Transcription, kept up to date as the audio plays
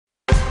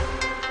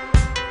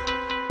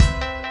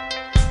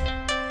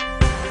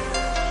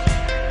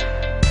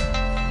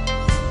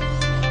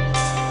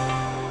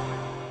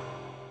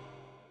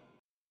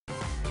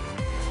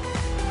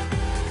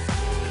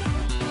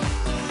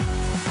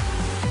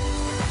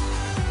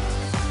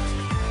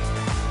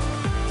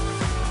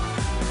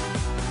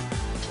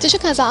just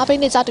because I've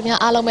been in Zatumia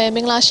Alome,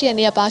 Minglashi and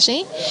near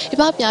Bashing,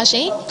 Ibab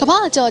Yashing,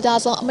 Kaba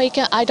Georgia's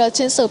American Idol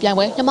Chinsu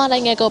Pianway,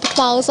 Yamana go,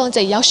 Pao Sons,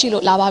 Yashilu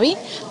Lavabi,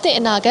 the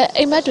Naga,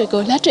 a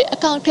Madrigo, Letri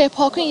account Crepe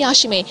Hawking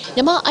Yashime,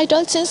 Yama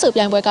Idol Chinsu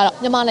Pianway,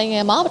 Yamana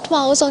Yama,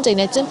 Pao Sons in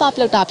a Zimpa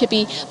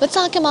Pipi, but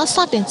Sakama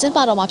sat in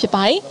Zimpa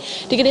Mapipai,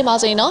 Digity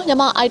Mazino,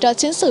 Yama Idol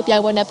Chinsu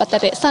Pianway,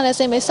 Nepatete,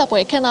 Sanaseme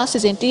Subway, Canas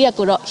in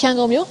Diaguro,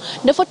 Yangomu,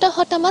 Nefota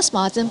Hotamas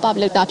Mars in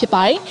public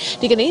Dapipai,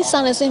 Digity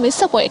Sanaseme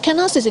Subway,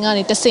 Canas is in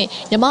the same,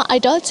 Yama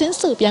Idol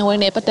Chinsu Pianway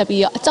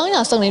Nepatabi,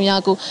 Tanya Sony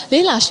Yagu,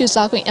 Lila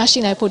Shusaku,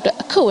 Yashina put a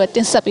cool at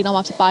Sapino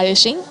Mapipai.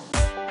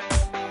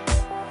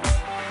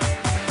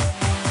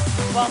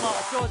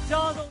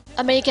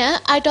 American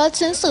Idol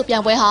Chinsu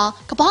Pianway ha,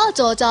 Kaba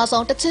Georgia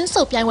on the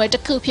Chinsu Pianway the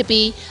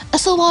Kupipi, a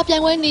Sowa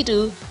Pianway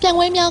Nidu,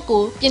 Pianway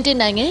Miaku,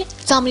 Pintinange,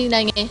 Zamni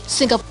Nange,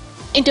 Singapore,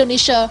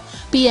 Indonesia,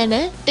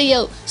 PNA,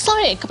 Deo,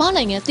 sorry,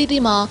 Kabananga,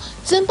 Tidima,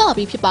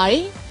 Zimbabwe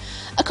Pipai.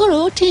 A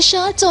Kuru,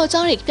 Tisha, Georgia,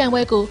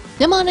 Pianwegu,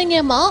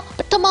 Yamananga,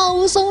 but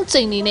Tamau Zone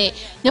Zinine,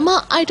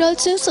 Yama Idol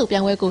Chinsu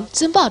Pianwegu,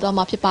 Zimbabwe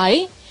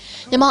Mapipai.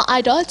 Yama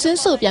Idol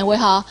Chinsu Pianway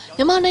ha,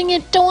 Yamananga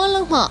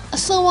Dawalama, a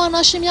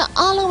Sowana Shimia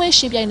Alaway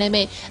Shibia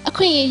Neme, a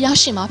Queen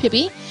Yashima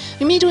Pipi,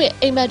 Midu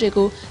a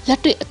Madrigo,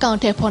 let it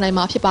account upon a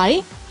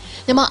Mapipai.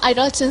 Yama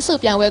Idol Chinsu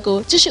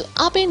Pianwegu, Jishu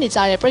Abe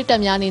Nizare, break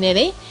them Yanni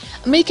Nene,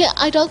 make an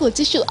idol go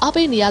Jishu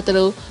Abe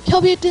Niatero,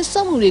 Hobby in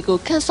some Murigo,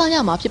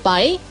 Kansaya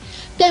Mapipai.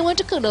 Then went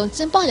to Kudo,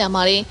 Zimbaya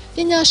Mari,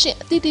 Pinyashi,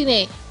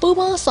 Didine,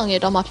 Buma Song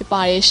it on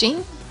Mapipai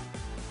Shin.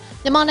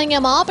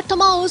 Yamananga, but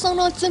Tamao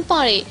on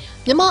Zimpari.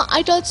 Yama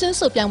Idol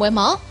Chinsu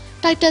Pianwema,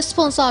 Titus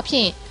Sponsor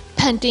Pien,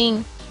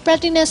 Panting,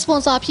 Pratiness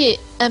Sponsor Pien,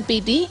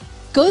 MPD,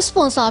 Go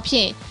Sponsor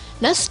Pien,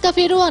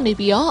 Nescafero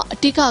Anibia,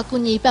 Tika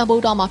Kuni Bamboo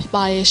Dama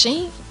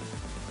Pipayashi.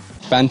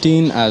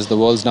 Pantene, as the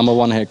world's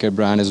 #1 haircare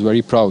brand, is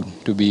very proud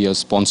to be a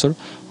sponsor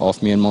of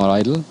Myanmar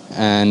Idol,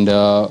 and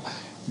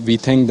we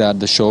think that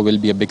the show will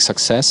be a big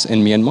success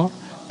in Myanmar.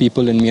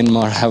 People in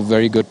Myanmar have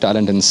very good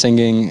talent in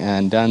singing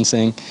and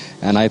dancing,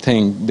 and I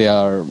think they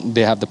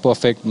have the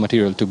perfect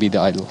material to be the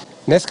idol.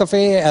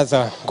 Nescafe, as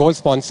a gold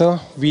sponsor,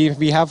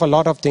 we have a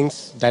lot of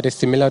things that is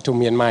similar to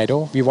Myanmar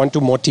Idol. We want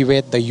to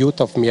motivate the youth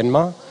of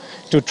Myanmar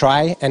to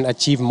try and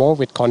achieve more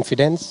with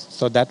confidence.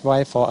 So that's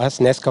why for us,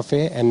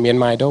 Nescafe and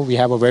Myanmar Idol, we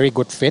have a very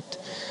good fit.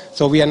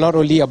 So we are not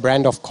only a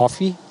brand of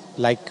coffee,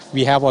 like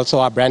we have also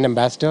our brand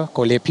ambassador,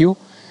 Kolepiu.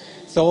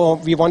 So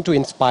we want to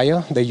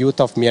inspire the youth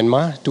of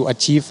Myanmar to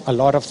achieve a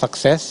lot of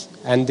success,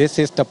 and this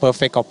is the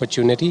perfect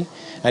opportunity.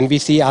 And we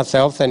see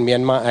ourselves and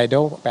Myanmar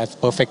Idol as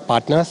perfect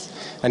partners,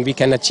 and we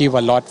can achieve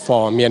a lot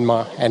for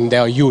Myanmar and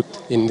their youth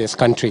in this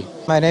country.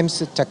 My name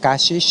is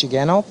Takashi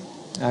Shigeno.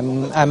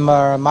 I'm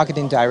a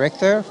marketing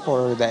director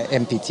for the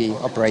MPT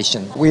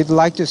operation. We'd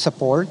like to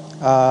support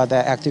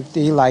the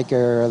activity like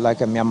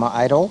a Myanmar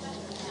Idol.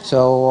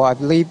 So I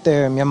believe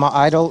the Myanmar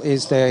Idol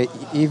is the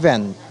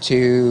event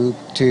to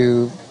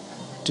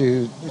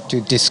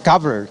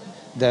discover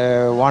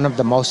one of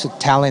the most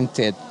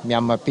talented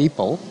Myanmar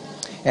people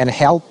and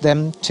help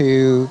them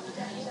to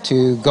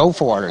go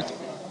forward.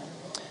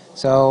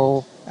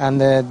 So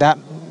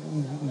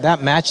that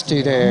match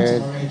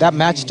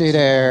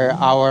to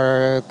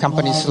our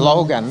company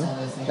slogan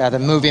that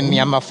moving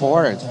Myanmar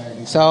forward.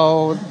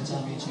 So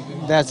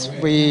that's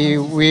we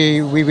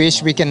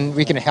wish we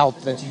can help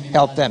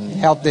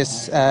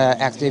this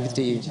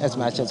activity as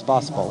much as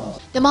possible.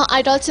 Yama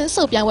Idol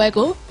Chinsu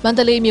Pianwegu,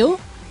 Mandalay Mew,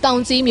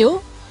 Townsi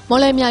Mew,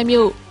 Molemia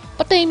Mew,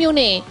 Patay Mew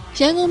ne,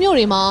 Yango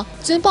Murima,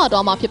 Zimpa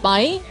Doma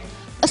Pipai.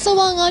 A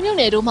Sawanga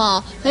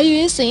Neduma, the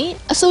USA,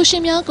 a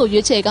social Yanko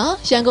Yutega,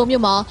 Yango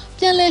Muma,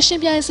 Pianle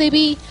Shimpian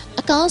Sabi,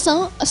 a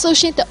council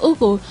associate the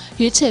Ugo,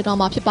 Yute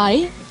Doma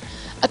Pipai.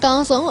 A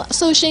council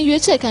associate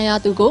Yutekaya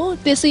to go,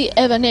 Desi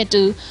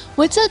Evanetu,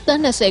 which at the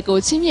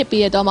Neseko, Timmy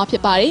Pia Doma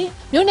Pipai,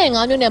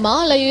 Munanga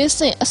Munema, the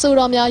USA, a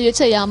Soramia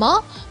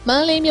Yuteyama,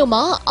 Manly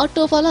Muma,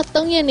 Autovala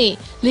Tongyani,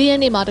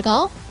 Liani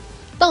Madagal,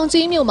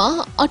 Tonzi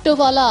Muma,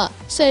 Autovala,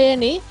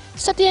 Sayani,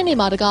 Satiani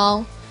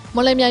Madagal.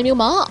 Molemia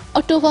Muma,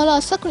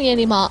 Autovala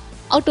Sakrianima,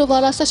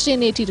 Autovala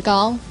Sashini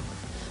Tidgal.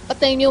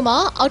 Patay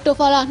Muma,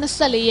 Autovala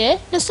Nasalie,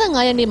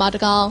 Nasangayani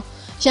Madagal.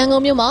 Yango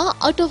Muma,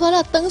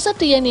 Autovala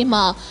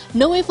Tangsatianima,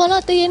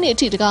 Noevala Tiani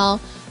Tidgal.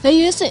 The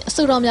US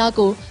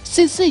Suramiago,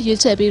 Sisi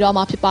Yutebi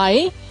Rama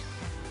Pipai.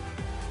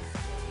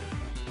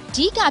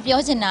 Tika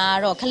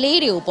Biozina or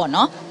Kalerio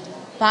Bono,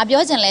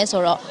 Babios and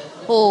Lesoro.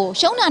 Oh,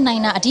 Shona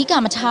Nina,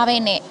 Adika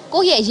Matavene,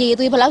 go ye,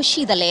 we will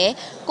she the lay,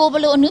 go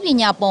below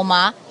Nubinia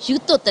Boma, you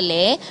tot the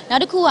lay,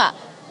 Nadakua,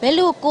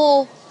 Belu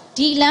go,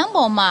 D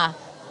Lamboma,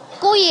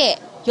 go ye,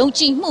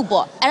 Yonchi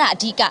Mubo, Era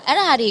Dika,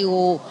 Era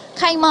Dio,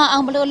 Kaima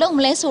Ambolo Long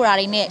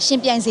Lesurarine,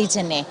 Shimpian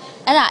Zitene,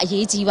 Era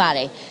Ye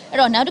Jivare,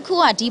 Era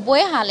Nadakua, D Boy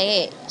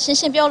Hale,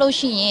 Shinshimpiolo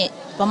Shin,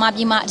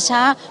 Bomabima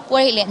Cha,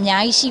 Boy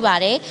Nyai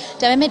Shivare,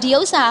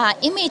 Tamediosa,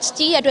 Image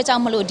T at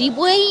Amolo, D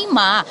Boy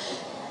Ma.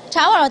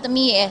 Tower of the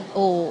me,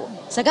 oh,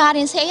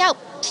 Sagarin say out,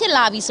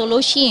 Pilavi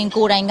solo she and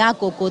Goranga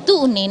Coco, do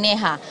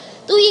Neneha,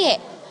 do ye,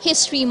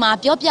 history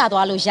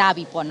မှာပြောပြသွားလို့ရ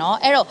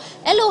ပြီပေါ့နော်အဲ့တော့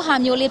အဲ့လိုဟာ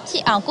မျိုးလေးဖြ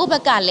စ်အောင်ကိုယ့်ဘက်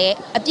ကလ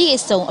ည်းအပြည့်အ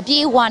စုံအပြ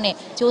ည့်အဝနဲ့စ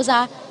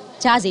조사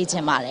ကြစေချ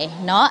င်ပါ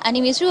တယ်เนาะ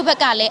animation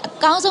ဘက်ကလည်း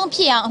အကော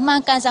င်းဆုံးဖြစ်အောင်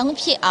အမှန်ကန်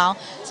ဆောင်ဖြစ်အောင်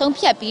ဆုံးဖြ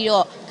တ်ပြီး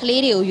တော့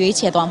ကလေးတွေကိုရွေး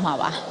ချယ်သွား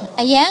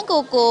မှာပါအရန်ကို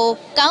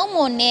ကောင်း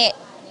မွန်တဲ့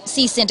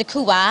season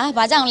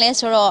တစ်ခုပါဘာကြောင့်လဲ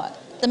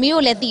ဆိုတော့သ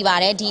မီးတို့လ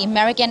ည်းသိပါတယ်ဒီ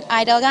American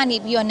Idol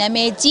ကနေပြီးတော့နာမ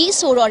ည်ကြီး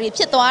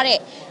ဆိုတော့ဖြစ်သွားတဲ့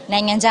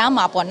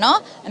နိုင်ငံခြားမှာပေါ့နော်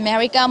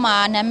America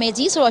မှာနာမည်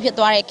ကြီး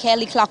ဆိုတော့ဖြစ်သွားတဲ့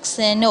Kelly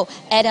Clarkson တို့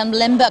Adam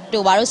Lambert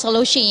တို့ဘာလို့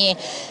ဆိုလို့ရှိ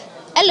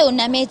ရင်အဲ့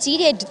လိုနာမည်ကြီး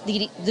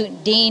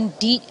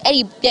တဲ့ဒီအဲ့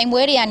ဒီပြိုင်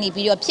ပွဲတွေ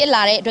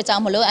ကနေပြီးတော့ဖြစ်လာတဲ့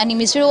အတွက်ကြောင့်မလို့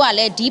animation တို့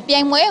ကလ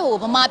ည်းဒီပြိုင်ပွဲ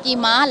ကိုဗမာပြည်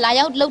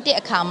မှာလာရောက်လုပ်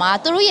တဲ့အခါ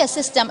မှာသူတို့ရဲ့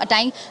system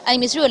အတိုင်း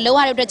animation တို့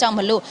လောက်ရတဲ့အတွက်ကြော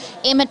င့်မလို့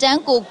အင်မ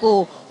တန်ကို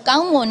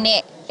ကောင်းမွန်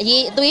တဲ့အ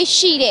ရေးအသွေး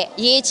ရှိတဲ့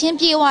အရေးချ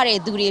င်းပြေဝတဲ့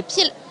သူ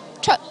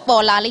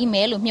တွေဖြစ်ထွက်ပေါ်လာလိမ့်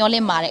မယ်လို့မျှော်လ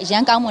င့်ပါတယ်အရ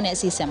န်ကောင်းမွန်တဲ့အ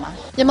စီအစဉ်ပါ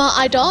မြန်မာ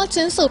idol ချ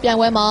င်းဆိုပြိုင်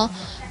ပွဲမှာ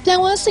ပြို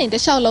င်ပွဲစဉ်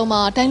တစ်လျှောက်လုံး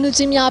မှာဒိုင်လူ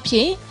ကြီးများဖြ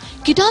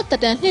င့်ဂီတ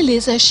တက်တန်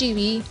240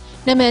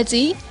ရှိပြီးနာမည်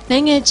ကြီး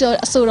နိုင်ငံကျော်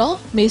အဆိုတော်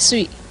မေ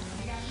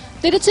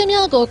ဆွီတေတချ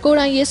င်းများကို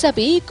ကိုယ်တိုင်ရေးဆက်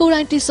ပြီးကိုယ်တို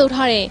င်တည်ဆောက်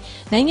ထားတဲ့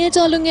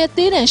နိုင်ငံကျော်လူ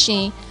ငယ်သေး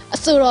တန်ရှင်အ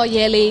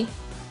ဆိုတော်ရဲလေး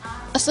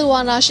အဆို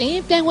ဝါနာရှင်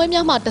ပြိုင်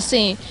ပွဲများမှာတဆ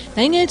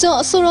င့်နိုင်ငံ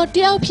ကျော်အဆိုတော်တ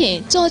ယောက်ဖြင့်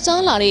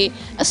ကြော်ကြားလာတဲ့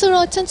အဆို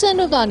တော်ချမ်းချမ်း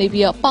တို့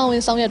ကနေပြီးတော့ပါဝ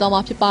င်ဆောင်ရွက်သွားမှာ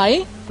ဖြစ်ပါ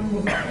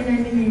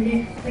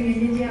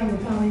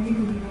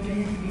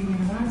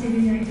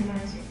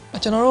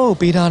တယ်ကျွန်တော်တို့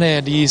ပေးထား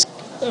တဲ့ဒီ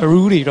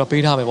rule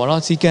တွေတော့ပေးထားမယ်ပေါ့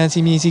နော်စီကံ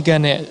စီမီစီကံ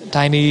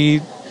နဲ့ဒိုင်နေ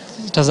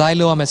ဒီဇိုင်း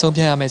လုပ်ရမယ်ဆုံးဖြ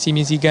တ်ရမယ်စီ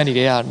မီစီကံ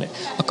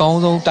တွေကအကော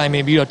င်းဆုံးတိုင်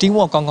ပင်ပြီးတော့ team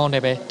work ကောင်းကောင်း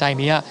နဲ့ပဲဒိုင်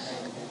တွေက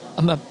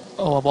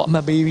အမှတ်ပေါ့အမှ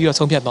တ်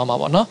ပေးပြီးတော့ဆုံးဖြတ်သွားမှာ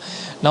ပေါ့နော်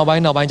နောက်ပို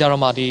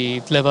င်းကျတော့မှဒီ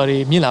level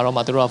တွေမြင့်လာတော့မှ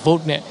တို့က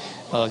vote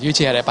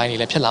နဲ့ရွေးချယ်ရတဲ့အပိုင်း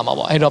တွေလည်းဖြစ်လာမှာ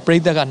ပေါ့အဲ့တော့ပရိ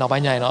သတ်ကနောက်ပို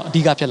င်းကျရင်တော့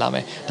အဓိကဖြစ်လာ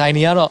မယ်ဒိုင်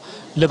တွေကတော့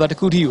level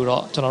တစ်ခုထိကို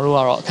တော့ကျွန်တော်တို့က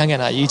တော့အခန်းကဏ္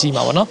ဍအ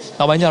ရေးကြီးမှာပေါ့နော်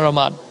နောက်ပို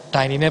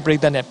င်းကျတော့မှဒိုင်တွေနဲ့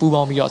ပရိသတ်နဲ့ပူး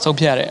ပေါင်းပြီးတော့ဆုံး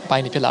ဖြတ်ရတဲ့အပို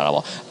င်းတွေဖြစ်လာတာ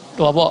ပေါ့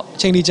တော့ပေါ့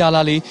အချိန်ကြီး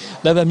ကြာလာလေ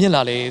level မြ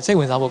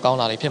င့်လာလေစိတ်ဝင်စားဖို့ကော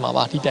င်းလာလေဖြစ်မှာ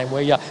ပါဒီပြိုင်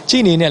ပွဲကြီးက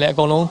ချိန်နေနဲ့လည်း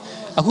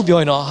အကုန်လုံးအခုပြော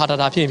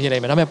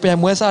ရင်တော့ဟာတာဖြစ်နေမယ်ဒါပေ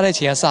မဲ့ပြိုင်ပွဲစားတဲ့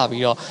ချိန်က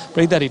စပြီးတော့ပ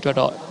ရိသတ်တွေ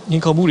အတွက်တော့င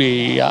င်ခုန်မှုတွေ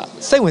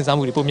ကစိတ်ဝင်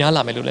စားမှုတွေပုံများ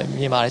လာမယ်လို့လ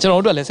ည်းမြင်ပါတယ်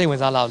ကျွန်တော်တို့အတွက်လည်းစိတ်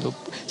ဝင်စားလာလို့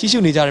ကြီး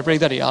စုနေကြတဲ့ပရိ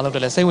သတ်တွေအားလုံးအတွ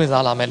က်လည်းစိတ်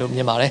ဝင်စားလာ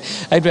မယ်လို့မြင်ပါတယ်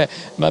အဲ့အတွက်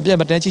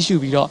မပြတ်မတန်းကြီးစု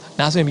ပြီးတော့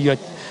နားဆွင့်ပြီးတော့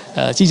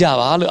ကြီးကြ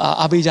ပါလို့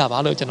အားပေးကြပါ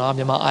လို့ကျွန်တော်က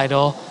မြန်မာ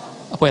idol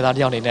အဖွဲ့သား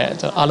တယောက်အနေနဲ့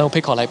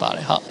အားလုံးဖိတ်ခေါ်လိုက်ပါ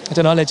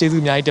တယ်ဟုတ်ကျွန်တော်လည်းကျေး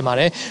ဇူးအများကြီး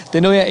တင်ပါတယ်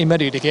တင်တို့ရဲ့အိမ်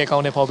မက်တွေတကယ်အကော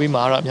င်းနဲ့ပေါ်ပြီး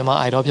မှာတော့မြန်မာ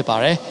idol ဖြစ်ပါ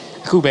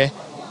တယ်အခုပဲ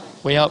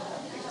ဝင်ရောက်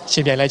ရှ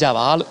င်ပြိုင်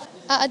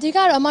လိုက်ကြပါလို့အဓိ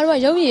ကတော့အမတို့က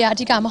ရုပ်ရည်က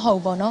အဓိက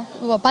မဟုတ်ဘူးပေါ့နော်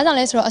ဟိုဘာကြောင့်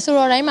လဲဆိုတော့အ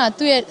ဆိုတော်တိုင်းမှာ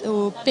သူ့ရဲ့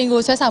ဟိုပင်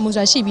ကိုဆွဲဆောင်မှု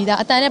ဆိုတာရှိပြီး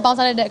သားအတန်နဲ့ပေါင်း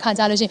စားလိုက်တဲ့အခါ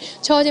ကျလို့ရှိရင်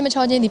ချောချင်းမ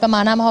ချောချင်းဒီပမာ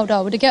ဏမဟုတ်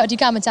တော့ဘူးတကယ်အဓိ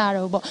ကမကြ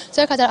တော့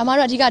ဘူးပေါ့ဆိုတဲ့အခါကျတော့အမ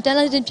တို့ကအဓိက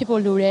talented ဖြစ်ဖို့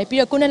လိုတယ်ပြီး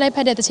တော့ကိုယ်နဲ့လိုက်ဖ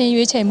က်တဲ့တခြ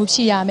င်းရွေးချယ်မှု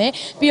ရှိရ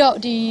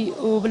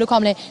မယ်ပြီးတော့ဒီဟိုဘယ်လို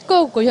ခေါ်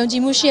မလဲကို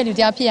ယုံကြည်မှုရှိတဲ့လူ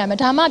တရားဖြစ်ရမယ်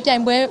ဒါမှပြို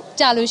င်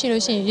ပွဲကြလို့ရှိ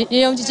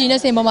ရင်ရေယုံကြည်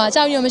နဲ့စင်ပေါ်မှာအ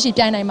ကြောက်ရွံ့မရှိ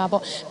ပြိုင်နိုင်မှာ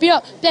ပေါ့ပြီး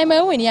တော့ပြိုင်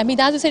ပွဲဝင်တွေကမိ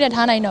သားစုစိတ်နဲ့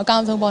ထားနိုင်တော့အကော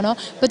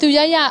င်းဆုံးပေါ့နော်ဘသူ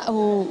ရဟို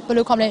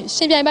ဘယ်လိုခေါ်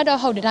မလဲရှင်ပြိုင်ဘက်တော့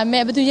ဟုတ်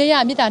တယ်ဒါပေမဲ့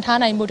ဘသူရမေတ္တာ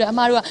ထားနိုင်မှုအတွက်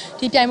အမတို့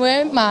ကဒီပြိုင်ပွဲ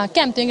မှာ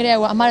camp တွင်းကြတဲ့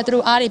ကအ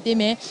မတို့တို့အားတွေပေး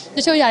မယ်တ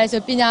ချို့ຢာတွေ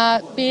ဆိုပညာ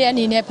ပေးတဲ့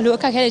အနေနဲ့ဘလို့အ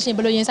ခက်ခဲတွေရှင်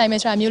ဘလို့ရင်ဆိုင်မယ်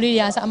ဆိုတာမျိုး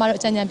လေးတွေကဆိုအမတို့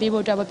အကြံဉာဏ်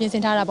ပေးဖို့အတွက်ပြင်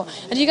ဆင်ထားတာပေါ့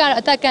အဓိကတော့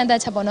အသက်ကန့်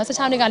သက်ချက်ပေါ့နော်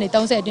16နှစ်ကနေ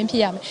30အတွင်းဖြစ်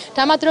ရမယ်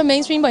ဒါမှတို့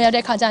mainstream ပေါ်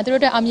ရောက်တဲ့ခါကျ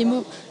ရင်တို့အတွက်အောင်မြင်မှု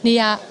နေ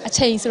ရာ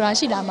အချိန်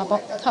ဆိုတာရှိလာ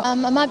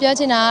မှာပေါ့ဟုတ်အ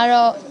မပြောချင်တာက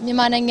တော့မြန်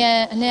မာ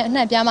နိုင်ငံအ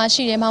နှံ့ပြား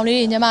မှာရှိတဲ့မောင်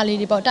လေးတွေညီမလေး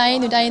တွေပေါ့တိုင်းရ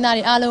င်းသူတိုင်းရင်းသား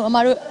တွေအားလုံးအမ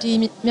တို့ဒီ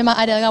မြန်မာ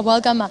idol က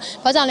welcome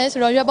မှာဘာကြောင့်လဲ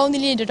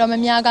ဆိုတော့ရွက်ပုံးသီးလေးတွေတော်တော်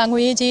များများကငွေ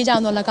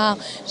ရေးကြေးကြောင်တော့၎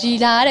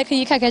င်းဒီလာရတဲ့ခ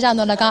ရီးခက်ခဲကြောင်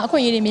တော့၎င်းအခွ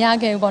င့်အရေးတွေမရ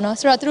ခဲ့ဘူးပေါ့နော်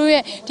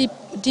ဆိုတော့တို့ရဲ့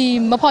ဒီ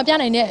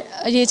မဖော်ပြနိုင်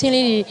တဲ့အရေးချင်း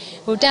လေးတွေ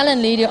ဟို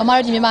talent လေးတွေအမ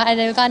တို့ဒီမြန်မာ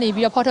idol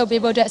ကနေပြီးတော့ဖော်ထုတ်ပေး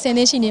ဖို့အတွက်အစဉ်သ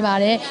င်းရှိနေပါ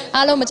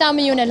တယ်အားလုံးမကြောက်မ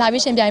ရွံ့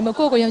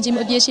နဲ့လာပြီးရှင်ပြိုင်ဖို့ကိုယ့်ကိုယုံကြည်မှု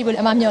အပြည့်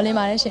ရှိဖို့အမမျှော်လ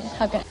င့်ပါတယ်ရှင်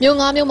ဟုတ်ကဲ့မြို့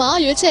9မြို့မှာ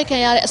ရွေးချယ်ခံ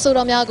ရတဲ့အဆို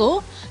တော်များ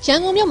ကိုရန်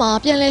ကုန်မြို့မှာ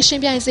ပြန်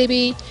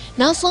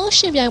လည်ရှင်ပြိုင်စေပြီးနောက်ဆုံးရှ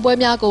င်ပြိုင်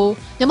ပွဲများကို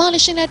မြန်မာ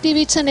National TV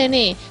Channel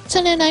နဲ့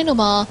Channel 9တို့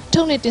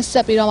မှာထုတ်လွှင့်တင်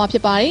ဆက်ပေးတော့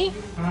မှာဖြစ်ပါတယ်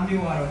9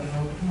မြို့ကတော့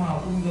ကျွန်တော်ပထမ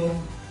ဦးဆုံး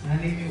နန်း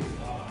လေးမြို့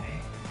ကိုသွားပါမယ်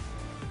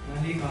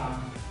နန်းလေးမှာ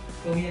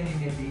3ရက်နေ့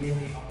နဲ့4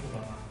ရက်နေ့အောက်တိုဘာ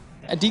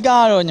မှာအဓိ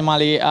ကကတော့ညီ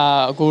မလေး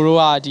အကိုတို့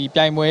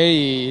ကဒီပြိုင်ပွဲ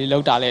တွေလော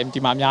က်တာလဲဒီ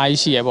မှာအများကြီး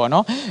ရှိရပေါ့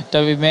နော်ဒါ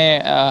ပေ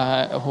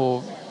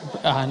မဲ့ဟို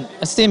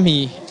အစစ်မီ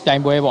ပြို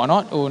င်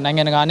ပွဲပေါ့နော်ဟို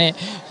နိုင်ငံတကာ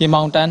နဲ့ရင်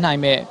မောင်တန်းနိုင်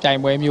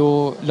မဲ့ပြိုင်ပွဲ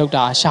မျိုးလောက်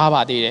တာရှား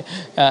ပါသေးတယ်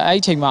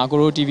အဲ့ဒီအချိန်မှာ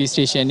ကိုတို့ TV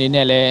station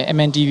အနေနဲ့လဲ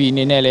MNTV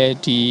အနေနဲ့လဲ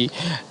ဒီ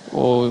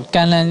ဟိုက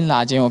န်လန်း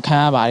လာခြင်းကိုခံ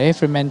ရပါတယ်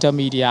Fremantle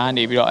Media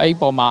ကနေပြီးတော့အဲ့ဒီ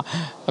ပုံမှာ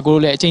အကို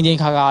တို့လည်းအချိန်ချ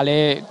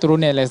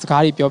င်းခါခါလဲသူတို့နဲ့လဲ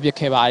စကား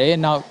တွေပြောပြခဲ့ပါ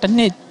တယ်နောက်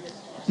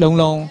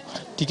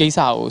တစ်နှစ်လုံးဒီကိစ္စ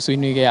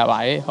ကိုဆွေးနွေးခဲ့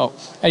ရပါတယ်ဟုတ်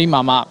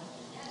အဲ့ဒီမှာမှ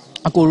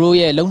အကိုတို့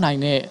ရဲ့လုံ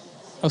နိုင်တဲ့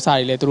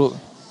ဥစ္စာတွေလည်းသူတို့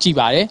ကြ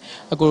ည့်ပါတယ်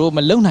အကိုတို့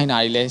မလုံ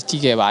နိုင်တာတွေလည်းကြ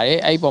ည့်ခဲ့ပါ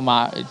တယ်အဲ့ဒီပုံမှာ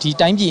ဒီ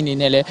တိုင်းပြည်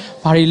အနေနဲ့လည်း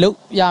ဘာ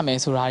တွေလုပ်ရ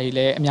မယ်ဆိုတာတွေလ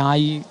ည်းအများ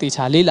ကြီးသေ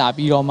ချာလေ့လာ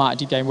ပြီးတော့မှ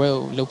ဒီပြိုင်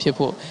ပွဲကိုလုပ်ဖြစ်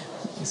ဖို့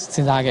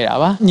စဉ်းစားခဲ့တာ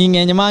ပါညီ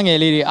ငယ်ညီမ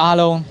ငယ်လေးတွေအား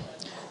လုံး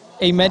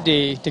အိမ်မက်တွေ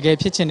တကယ်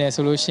ဖြစ်ချင်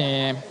တယ်ဆိုလို့ရှိရ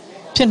င်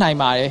ဖြစ်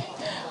နိုင်ပါတယ်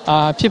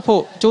ဖြစ်ဖို့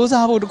စ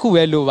조사ဖို့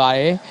တခုပဲလိုပါ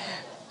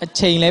တယ်အ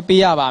ချိန်လည်းပေး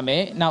ရပါမ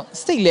ယ်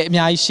နောက်စိတ်လည်းအ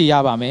များကြီးရှည်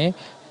ရပါမယ်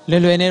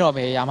လွယ်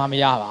နဲ့တော့ပဲရမှ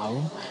မရပါ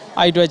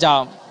ဘူးအဲ့ဒီ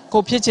အတွက်ကြောင့်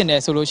ကိုဖြစ်ချင်တ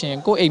ယ်ဆိုလို့ရှိ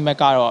ရင်ကိုအိမ်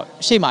မက်ကတော့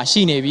ရှေ့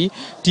မှာရှိနေ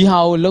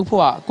ပြီဒီဟာကိုလုပ်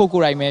ဖို့ကကို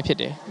ယ်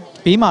တိုင်ပဲဖြစ်တယ်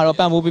ဘေးမှာတော့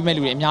ပံ့ပိုးပေးမဲ့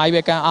လူတွေအများကြီး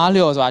ပဲကံအား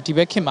လျော်ဆိုတာဒီဘ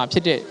က်ခင်မှာဖြ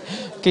စ်တဲ့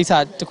ကိစ္စ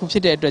တစ်ခုဖြ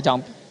စ်တဲ့အတွက်ကြော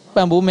င့်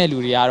ပံ့ပိုးမဲ့လူ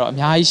တွေကတော့အ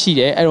များကြီးရှိ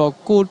တယ်အဲ့တော့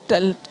ကို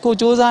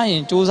စူးစမ်းရ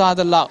င်စူးစမ်း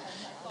သလောက်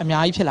အ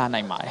များကြီးဖြစ်လာ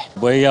နိုင်ပါတယ်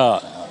ဘွဲရတ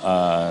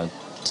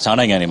ခြား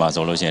နိုင်ငံတွေမှာ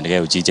ဆိုလို့ရှိရင်တက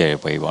ယ်ကိုကြီးကျယ်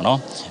တဲ့ပွဲပေါ့နော်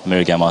အမေ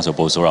ရိကန်မှာဆို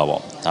ပိုဆိုတာ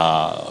ပေါ့ဒါ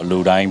လူ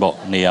တိုင်းပေါ့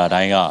နေရာ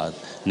တိုင်းက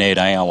နေ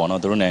တိုင်းอ่ะပေါ့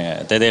နော်သူတို့နိုင်ငံ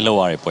တဲလှုပ်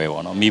ရတဲ့ပွဲ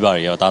ပေါ့နော်မိဘ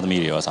တွေရောသားသ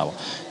မီးတွေရောစားပေါ့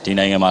ဒီ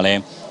နိုင်ငံမှာလည်း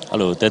အဲ့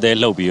လိုတဲ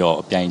လှုပ်ပြီးတော့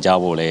ပြိုင်ကြ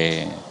ဖို့လည်း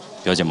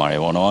ပြောချင်ပါတ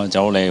ယ်ပေါ့နော်ကျွ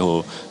န်တော်လည်းဟို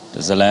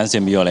ဇလန်းဆ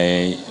င်ပြီးတော့လည်း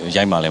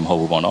ရိုက်မှလည်းမဟုတ်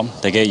ဘူးပေါ့နော်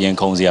တကယ်ရင်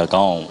ခုန်စရာ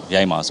ကောင်းအောင်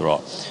ရိုက်မှဆို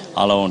တော့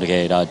အားလုံးတက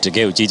ယ်ဒါတက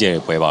ယ်ကိုကြီးကျယ်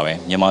တဲ့ပွဲပါပဲ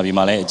မြန်မာပြည်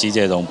မှာလည်းအကြီးကျ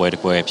ယ်ဆုံးပွဲတ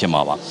စ်ပွဲဖြစ်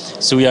မှာပါ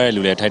စူးရတဲ့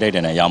လူလည်းထိုက်တန်တ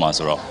န်ရမှာ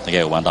ဆိုတော့တက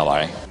ယ်ဝမ်းသာပါ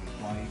တယ်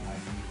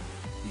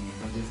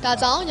ဒါ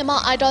ကြောင့်မြန်မာ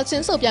idol ချ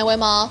င်းဆိုပြိုင်ပွဲ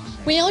မှာ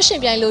ဝင်ရောက်ရှင်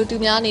ပြိုင်လူသူ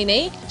များအနေ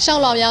နဲ့ရှော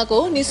င်းလောင်များ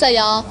ကိုနှိစက်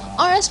ရာ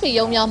RSP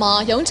ရုံးများမှာ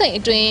ရုံးချိန်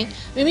အတွင်း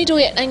မိမိ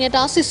တို့ရဲ့နိုင်ငံ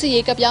သားစစ်စစ်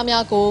ရေးကပြား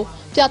များကို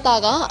ပြသ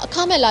ကအခ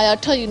မဲ့လာရော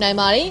က်ထွက်ယူနိုင်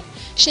ပါတယ်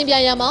။ရှင်ပြို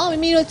င်ရမှာမိ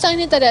မိတို့စိုင်း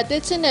နေတဲ့တဲ့တ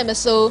စ်ချင်းနဲ့မ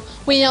ဆို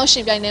ဝင်ရောက်ရှ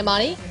င်ပြိုင်နေပါ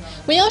တယ်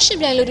။ဝင်ရောက်ရှင်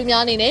ပြိုင်လူသူ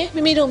များအနေနဲ့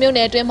မိမိတို့မြို့န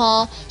ယ်အတွင်းမှာ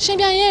ရှင်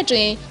ပြိုင်ရဲ့အတွ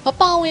င်းမ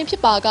ပါဝင်ဖြ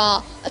စ်ပါက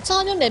အ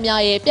ခြားမြို့နယ်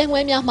များရဲ့ပြိုင်ပွဲ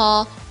များမှာ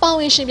ပါဝ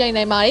င်ရှင်ပြိုင်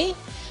နိုင်ပါတယ်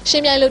။ရှ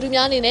င်ပြိုင်လူသူ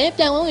များအနေနဲ့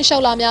ပြိုင်ပွဲဝင်လျှော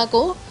က်လာများ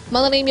ကိုမ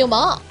န္တလေးမြို့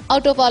မှာအော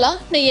က်တိုဘာလ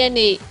2ရက်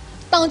နေ့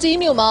တောင်ကြီး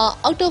မြို့မှာ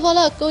အောက်တိုဘာလ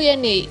9ရက်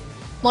နေ့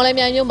မော်လ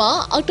မြိုင်မြို့မှာ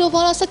အောက်တိုဘာ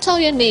လ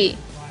16ရက်နေ့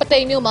ပသိ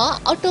မ်မြို့မှာ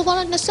အောက်တိုဘာလ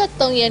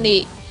23ရက်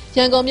နေ့ရ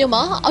န်ကုန်မြို့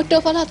မှာအောက်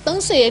တိုဘာလ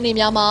30ရက်နေ့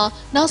များမှာ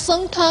နောက်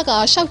ဆုံးထားက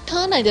ရှောက်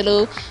ထားနိုင်တယ်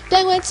လို့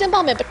ပြိုင်ပွဲကျင်းပ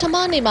မယ်ပထမ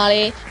နေ့မှာလ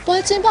ည်းပွဲ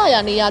ကျင်းပရာ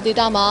နေရာဒေ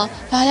သမှာ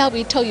လာရောက်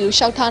ပြီးထုတ်ယူ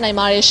ရှောက်ထားနိုင်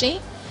ပါတယ်ရှင်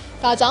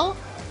။ဒါကြောင့်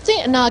ကျ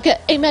င့်အနာဂတ်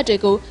အိမ်မက်တွေ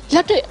ကိုလ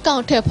က်တွေ့အကော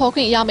င့်ထဲဖော်ခွ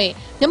င့်ရမယ်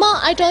မြန်မာ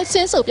idol ချ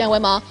င်းဆိုပြိုင်ပွဲ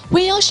မှာဝ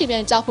င်ရောက်ရှင်ပြို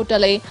င်ကြဖို့တ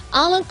က်လေ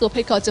အားလုံးကို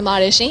ဖိတ်ခေါ်ချင်ပါ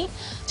တယ်ရှင်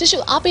။ကြည့်ရှု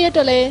အားပေးရ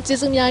တဲ့လည်းကျေး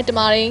ဇူးများတင်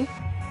ပါတယ်။